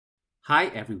Hi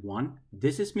everyone,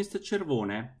 this is Mr.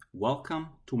 Cervone. Welcome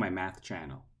to my math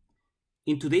channel.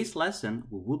 In today's lesson,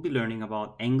 we will be learning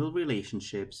about angle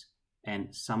relationships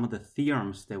and some of the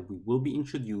theorems that we will be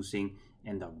introducing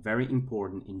and are very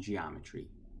important in geometry.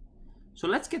 So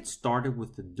let's get started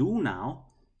with the do now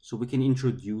so we can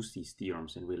introduce these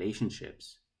theorems and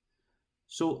relationships.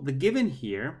 So the given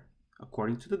here,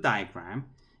 according to the diagram,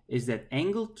 is that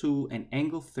angle 2 and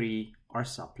angle 3 are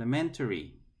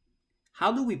supplementary.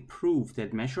 How do we prove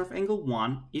that measure of angle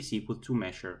 1 is equal to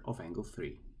measure of angle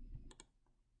 3?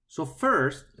 So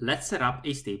first, let's set up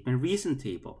a statement reason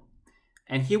table.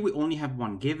 And here we only have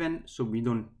one given, so we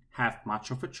don't have much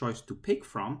of a choice to pick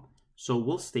from. So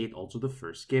we'll state also the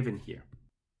first given here,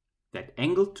 that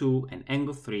angle 2 and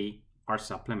angle 3 are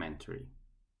supplementary.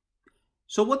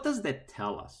 So what does that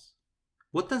tell us?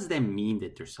 What does that mean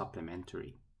that they're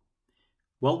supplementary?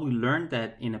 Well, we learned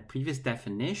that in a previous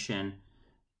definition,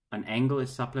 an angle is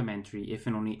supplementary if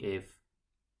and only if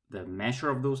the measure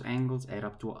of those angles add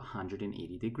up to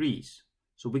 180 degrees.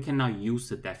 So we can now use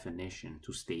the definition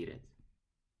to state it.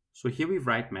 So here we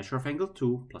write measure of angle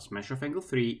 2 plus measure of angle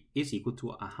 3 is equal to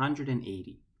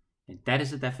 180. And that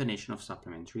is the definition of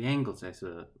supplementary angles as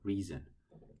a reason.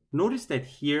 Notice that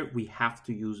here we have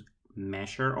to use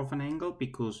measure of an angle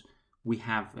because we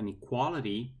have an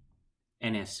equality,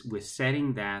 and as we're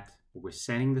setting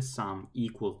the sum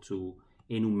equal to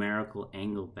a numerical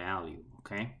angle value,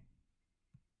 okay?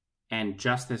 And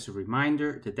just as a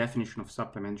reminder, the definition of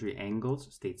supplementary angles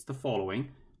states the following: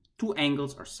 two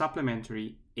angles are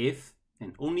supplementary if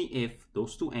and only if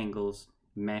those two angles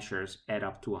measures add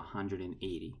up to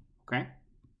 180, okay?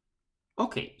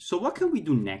 Okay, so what can we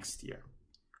do next here?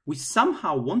 We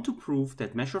somehow want to prove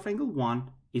that measure of angle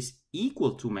 1 is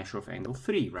equal to measure of angle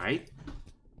 3, right?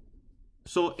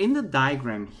 So in the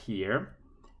diagram here,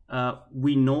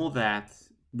 we know that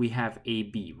we have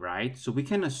AB, right? So we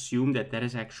can assume that that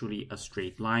is actually a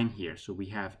straight line here. So we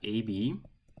have AB.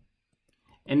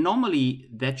 And normally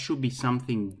that should be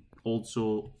something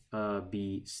also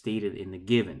be stated in the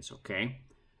givens, okay?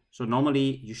 So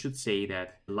normally you should say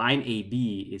that line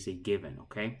AB is a given,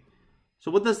 okay?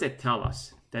 So what does that tell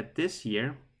us? That this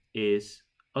here is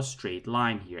a straight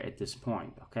line here at this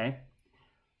point, okay?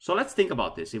 So let's think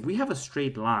about this. If we have a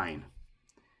straight line,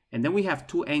 and then we have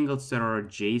two angles that are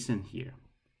adjacent here,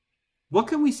 what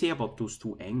can we say about those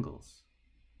two angles?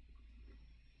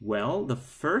 Well, the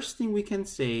first thing we can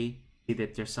say is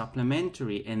that they're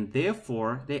supplementary, and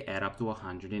therefore they add up to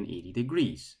 180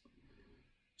 degrees.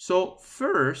 So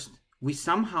first, we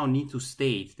somehow need to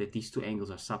state that these two angles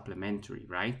are supplementary,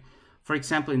 right? For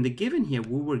example, in the given here,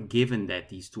 we were given that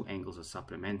these two angles are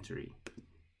supplementary.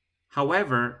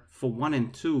 However, for 1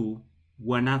 and 2,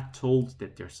 we're not told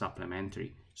that they're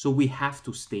supplementary. So we have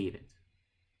to state it.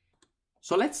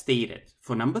 So let's state it.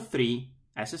 For number 3,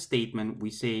 as a statement, we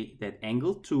say that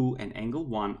angle 2 and angle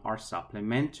 1 are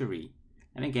supplementary.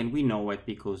 And again, we know it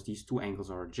because these two angles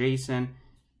are adjacent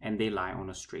and they lie on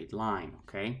a straight line,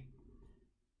 okay?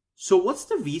 So what's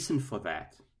the reason for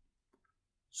that?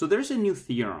 So there's a new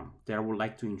theorem that I would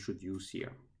like to introduce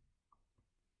here.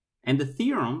 And the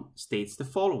theorem states the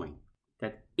following,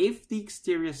 that if the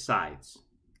exterior sides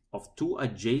of two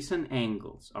adjacent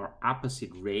angles are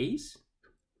opposite rays,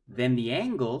 then the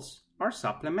angles are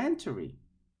supplementary.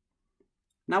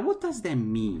 Now, what does that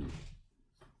mean?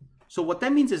 So what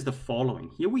that means is the following.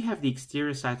 Here we have the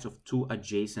exterior sides of two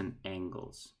adjacent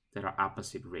angles that are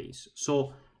opposite rays.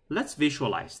 So let's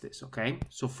visualize this, okay?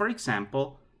 So for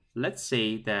example, let's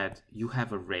say that you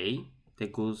have a ray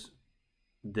that goes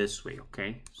this way,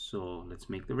 okay? So let's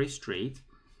make the ray straight.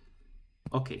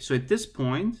 Okay, so at this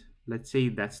point, let's say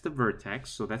that's the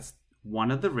vertex. So that's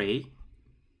one of the ray.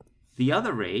 The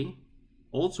other ray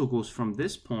also goes from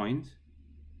this point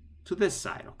to this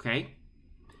side, okay?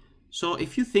 So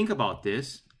if you think about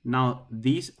this, now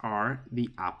these are the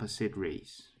opposite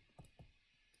rays,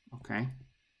 okay?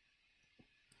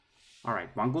 All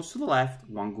right, one goes to the left,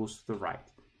 one goes to the right.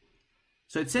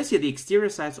 So it says here the exterior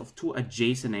sides of two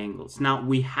adjacent angles. Now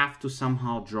we have to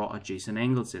somehow draw adjacent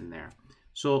angles in there.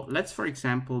 So let's, for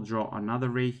example, draw another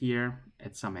ray here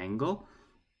at some angle.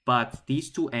 But these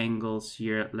two angles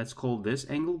here, let's call this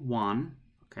angle 1,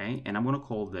 okay? And I'm going to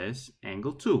call this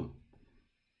angle 2.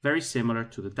 Very similar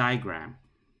to the diagram.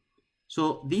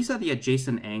 So these are the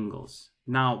adjacent angles.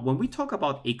 Now, when we talk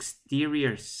about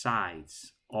exterior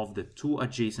sides of the two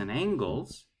adjacent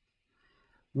angles,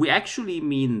 we actually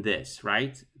mean this,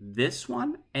 right? This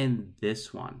one and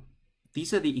this one.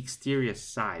 These are the exterior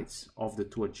sides of the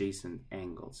two adjacent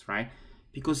angles, right?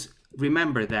 Because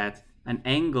remember that an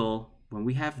angle, when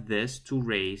we have this, two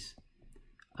rays,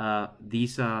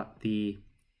 these are the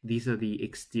these are the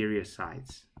exterior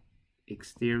sides.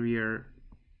 Exterior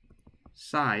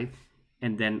side,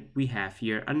 and then we have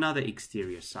here another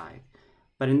exterior side.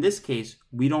 But in this case,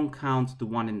 we don't count the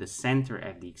one in the center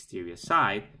as the exterior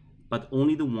side, but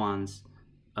only the ones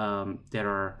that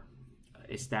are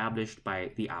established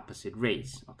by the opposite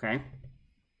rays, okay?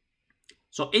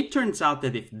 So it turns out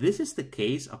that if this is the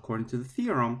case, according to the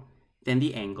theorem, then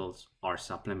the angles are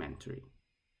supplementary.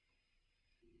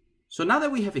 So now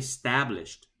that we have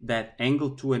established that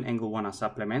angle 2 and angle 1 are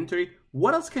supplementary,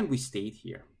 what else can we state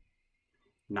here?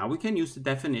 Now we can use the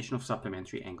definition of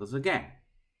supplementary angles again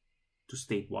to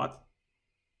state what?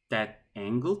 That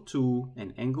angle 2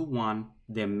 and angle 1,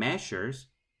 their measures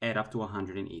add up to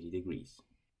 180 degrees.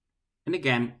 And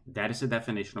again, that is the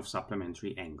definition of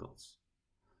supplementary angles.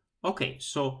 Okay,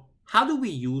 so how do we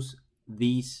use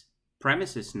these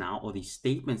premises now, or these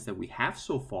statements that we have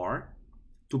so far,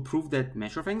 to prove that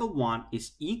measure of angle 1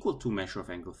 is equal to measure of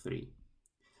angle 3?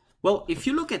 Well, if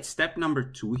you look at step number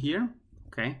 2 here,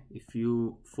 okay, if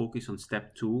you focus on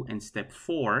step 2 and step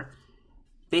 4,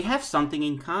 they have something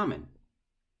in common.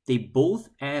 They both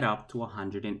add up to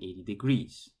 180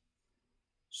 degrees.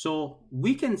 So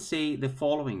we can say the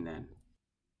following then.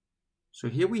 So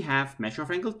here we have measure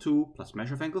of angle 2 plus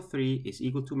measure of angle 3 is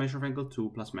equal to measure of angle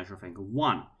 2 plus measure of angle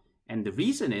 1. And the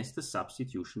reason is the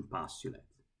substitution postulate.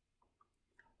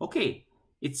 Okay,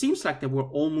 it seems like that we're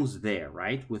almost there,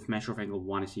 right? With measure of angle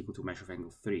 1 is equal to measure of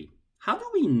angle 3. How do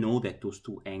we know that those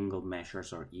two angle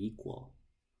measures are equal?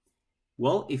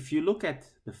 Well, if you look at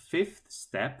the fifth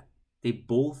step, they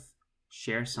both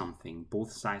share something,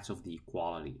 both sides of the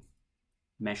equality.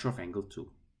 Measure of angle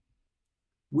 2.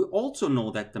 We also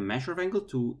know that the measure of angle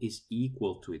 2 is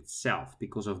equal to itself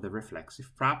because of the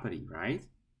reflexive property, right?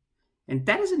 And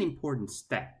that is an important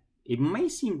step. It may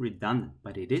seem redundant,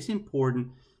 but it is important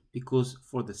because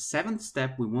for the seventh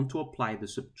step, we want to apply the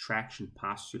subtraction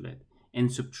postulate and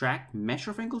subtract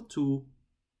measure of angle 2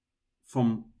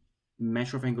 from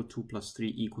measure of angle 2 plus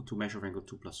 3 equal to measure of angle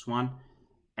 2 plus 1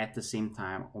 at the same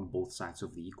time on both sides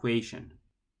of the equation.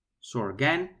 So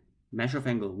again, measure of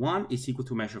angle 1 is equal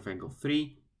to measure of angle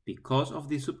 3 because of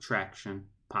the subtraction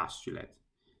postulate.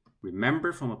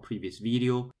 Remember from a previous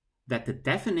video that the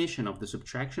definition of the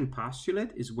subtraction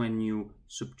postulate is when you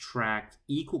subtract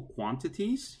equal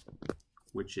quantities,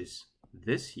 which is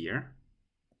this here,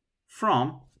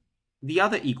 from the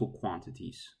other equal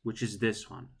quantities, which is this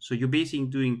one. So you're basically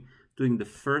doing the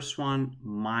first one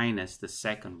minus the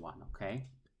second one, okay?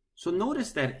 So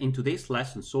notice that in today's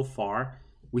lesson so far,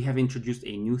 we have introduced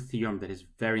a new theorem that is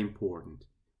very important,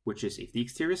 which is if the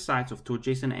exterior sides of two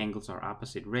adjacent angles are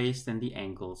opposite rays, then the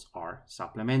angles are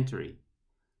supplementary.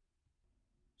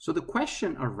 So the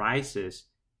question arises,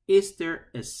 is there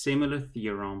a similar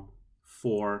theorem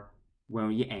for when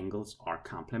the angles are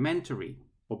complementary?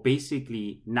 Or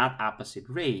basically not opposite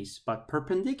rays, but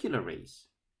perpendicular rays?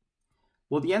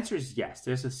 Well, the answer is yes,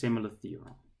 there's a similar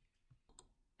theorem.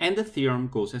 And the theorem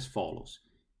goes as follows.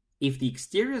 If the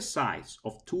exterior sides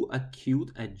of two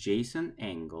acute adjacent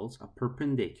angles are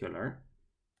perpendicular,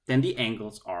 then the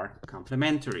angles are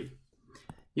complementary.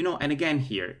 You know, and again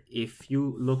here, if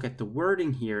you look at the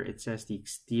wording here, it says the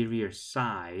exterior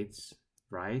sides,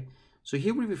 right? So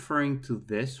here we're referring to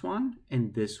this one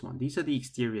and this one. These are the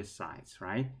exterior sides,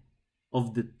 right?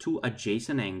 Of the two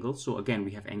adjacent angles. So again,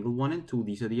 we have angle 1 and 2.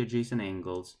 These are the adjacent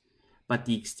angles. But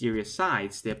the exterior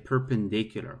sides, they're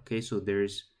perpendicular, okay? So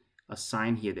there's a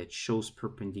sign here that shows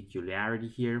perpendicularity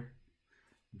here.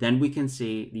 Then we can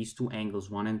say these two angles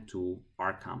 1 and 2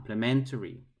 are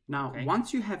complementary. Now,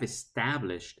 once you have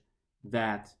established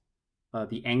that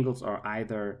the angles are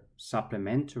either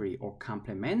supplementary or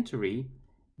complementary,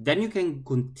 then you can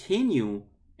continue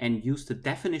and use the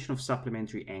definition of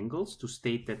supplementary angles to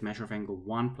state that measure of angle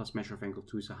 1 plus measure of angle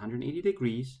 2 is 180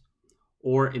 degrees,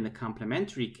 or in the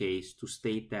complementary case, to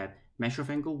state that measure of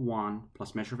angle 1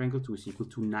 plus measure of angle 2 is equal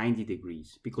to 90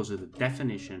 degrees because of the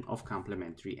definition of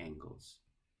complementary angles.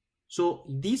 So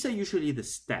these are usually the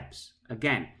steps.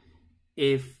 Again,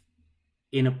 if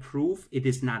in a proof it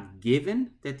is not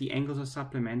given that the angles are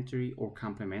supplementary or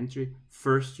complementary,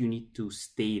 first you need to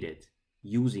state it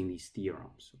using these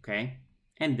theorems, okay?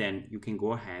 And then you can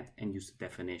go ahead and use the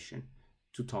definition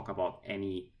to talk about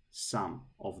any sum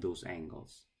of those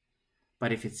angles.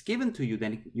 But if it's given to you,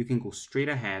 then you can go straight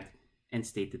ahead and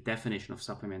state the definition of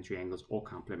supplementary angles or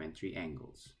complementary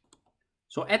angles.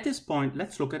 So at this point,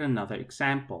 let's look at another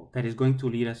example that is going to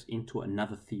lead us into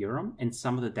another theorem and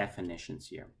some of the definitions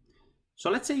here. So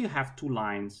let's say you have two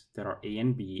lines that are A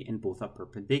and B and both are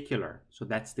perpendicular. So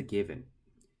that's the given.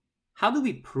 How do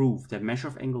we prove that measure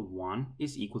of angle 1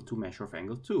 is equal to measure of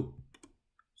angle 2?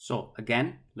 So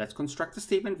again, let's construct a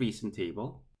statement reason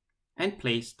table and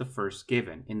place the first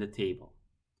given in the table.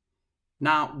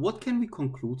 Now, what can we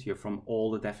conclude here from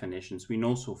all the definitions we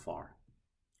know so far?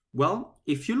 Well,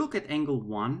 if you look at angle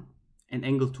 1 and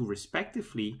angle 2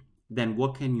 respectively, then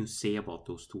what can you say about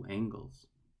those two angles?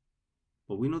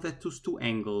 Well, we know that those two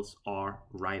angles are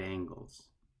right angles.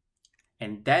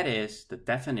 And that is the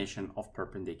definition of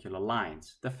perpendicular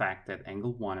lines, the fact that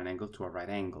angle 1 and angle 2 are right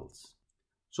angles.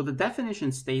 So the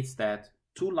definition states that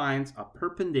two lines are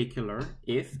perpendicular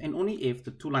if and only if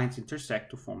the two lines intersect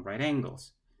to form right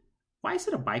angles. Why is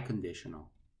it a biconditional?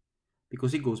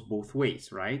 Because it goes both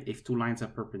ways, right? If two lines are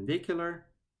perpendicular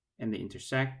and they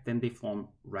intersect, then they form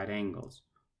right angles.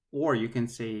 Or you can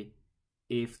say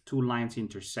if two lines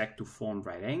intersect to form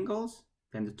right angles,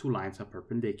 then the two lines are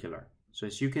perpendicular. So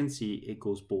as you can see, it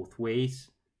goes both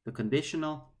ways. The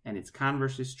conditional and its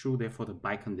converse is true, therefore the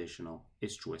biconditional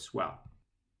is true as well.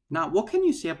 Now, what can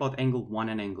you say about angle 1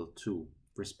 and angle 2,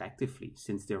 respectively,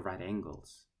 since they're right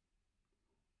angles?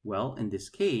 Well, in this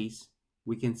case,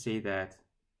 we can say that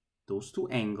those two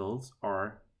angles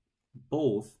are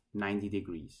both 90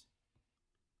 degrees.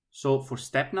 So for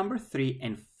step number 3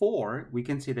 and 4, we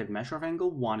can say that measure of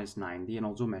angle 1 is 90 and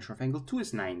also measure of angle 2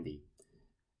 is 90.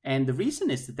 And the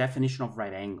reason is the definition of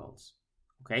right angles.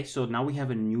 Okay, so now we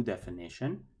have a new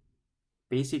definition.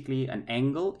 Basically, an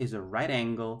angle is a right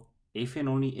angle if and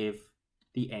only if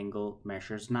the angle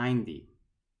measures 90.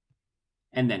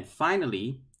 And then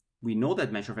finally, we know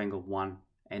that measure of angle 1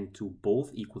 and 2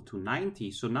 both equal to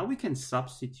 90. So now we can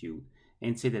substitute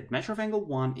and say that measure of angle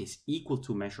 1 is equal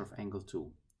to measure of angle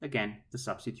 2. Again, the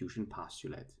substitution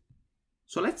postulate.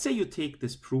 So let's say you take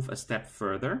this proof a step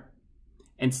further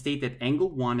and state that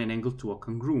angle 1 and angle 2 are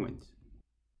congruent.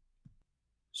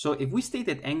 So if we state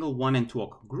that angle 1 and 2 are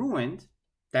congruent,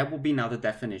 that will be now the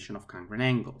definition of congruent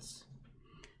angles.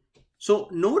 So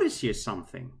notice here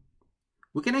something.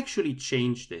 We can actually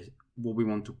change this, what we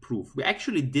want to prove. We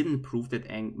actually didn't prove that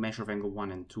measure of angle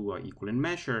 1 and 2 are equal in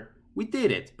measure. We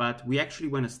did it, but we actually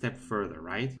went a step further,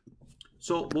 right?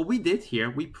 So what we did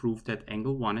here, we proved that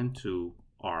angle 1 and 2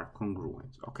 are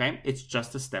congruent, okay? It's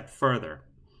just a step further.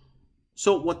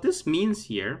 So what this means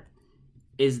here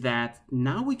is that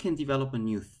now we can develop a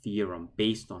new theorem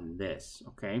based on this,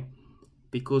 okay?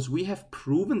 Because we have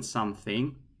proven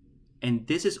something and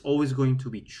this is always going to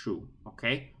be true,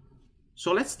 okay?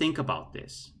 So let's think about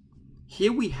this.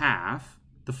 Here we have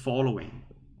the following.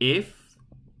 If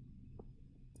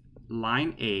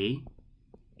line A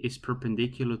is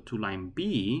perpendicular to line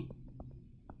B,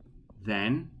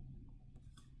 then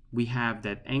we have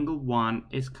that angle 1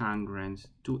 is congruent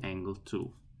to angle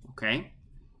 2, okay?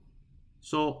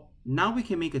 So now we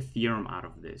can make a theorem out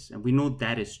of this, and we know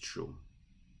that is true.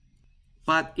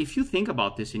 But if you think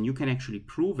about this and you can actually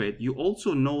prove it, you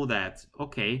also know that,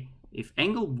 okay, if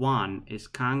angle 1 is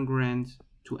congruent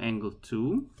to angle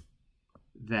 2,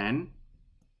 then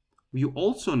you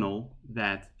also know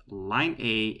that line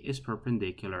A is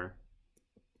perpendicular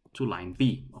to line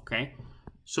B, okay?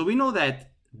 So we know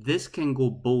that this can go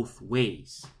both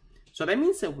ways. So that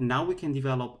means that now we can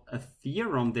develop a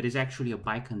theorem that is actually a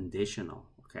biconditional,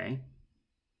 okay?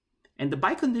 And the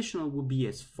biconditional would be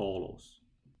as follows.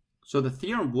 So the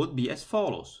theorem would be as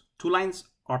follows. Two lines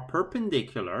are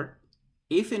perpendicular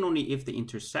if and only if they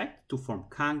intersect to form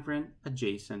congruent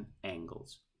adjacent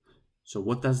angles. So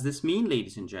what does this mean,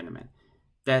 ladies and gentlemen?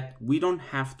 That we don't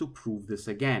have to prove this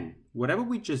again. Whatever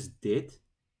we just did,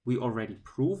 we already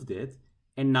proved it,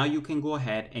 and now you can go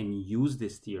ahead and use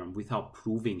this theorem without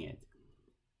proving it.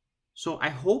 So I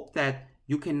hope that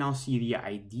you can now see the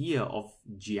idea of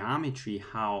geometry,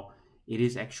 how it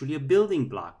is actually a building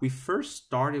block. We first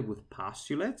started with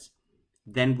postulates,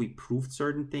 then we proved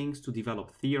certain things to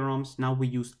develop theorems. Now we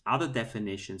use other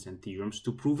definitions and theorems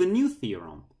to prove a new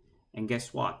theorem. And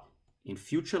guess what? In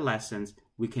future lessons,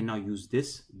 we can now use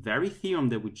this very theorem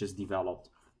that we just developed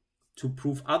to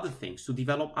prove other things, to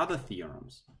develop other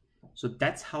theorems. So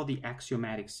that's how the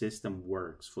axiomatic system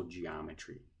works for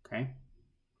geometry, okay?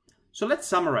 So let's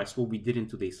summarize what we did in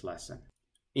today's lesson.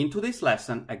 In today's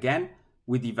lesson, again,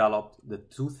 we developed the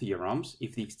two theorems.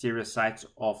 If the exterior sides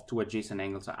of two adjacent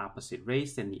angles are opposite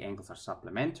raised, then the angles are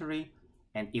supplementary.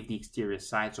 And if the exterior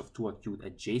sides of two acute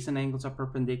adjacent angles are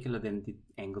perpendicular, then the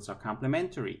angles are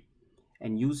complementary.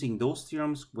 And using those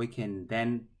theorems, we can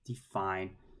then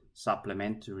define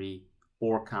supplementary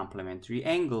or complementary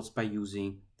angles by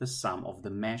using the sum of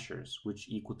the measures, which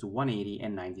equal to 180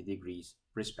 and 90 degrees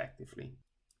respectively.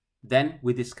 Then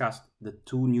we discussed the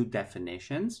two new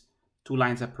definitions. Two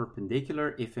lines are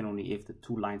perpendicular if and only if the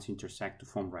two lines intersect to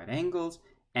form right angles,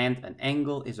 and an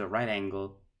angle is a right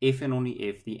angle if and only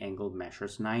if the angle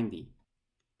measures 90.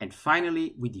 And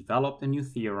finally, we developed a new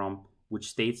theorem which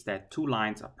states that two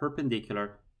lines are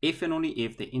perpendicular if and only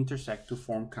if they intersect to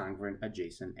form congruent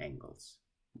adjacent angles.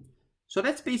 So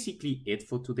that's basically it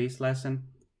for today's lesson.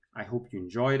 I hope you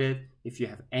enjoyed it. If you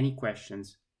have any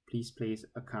questions, please place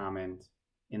a comment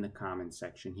in the comment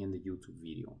section here in the YouTube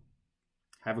video.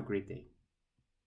 Have a great day.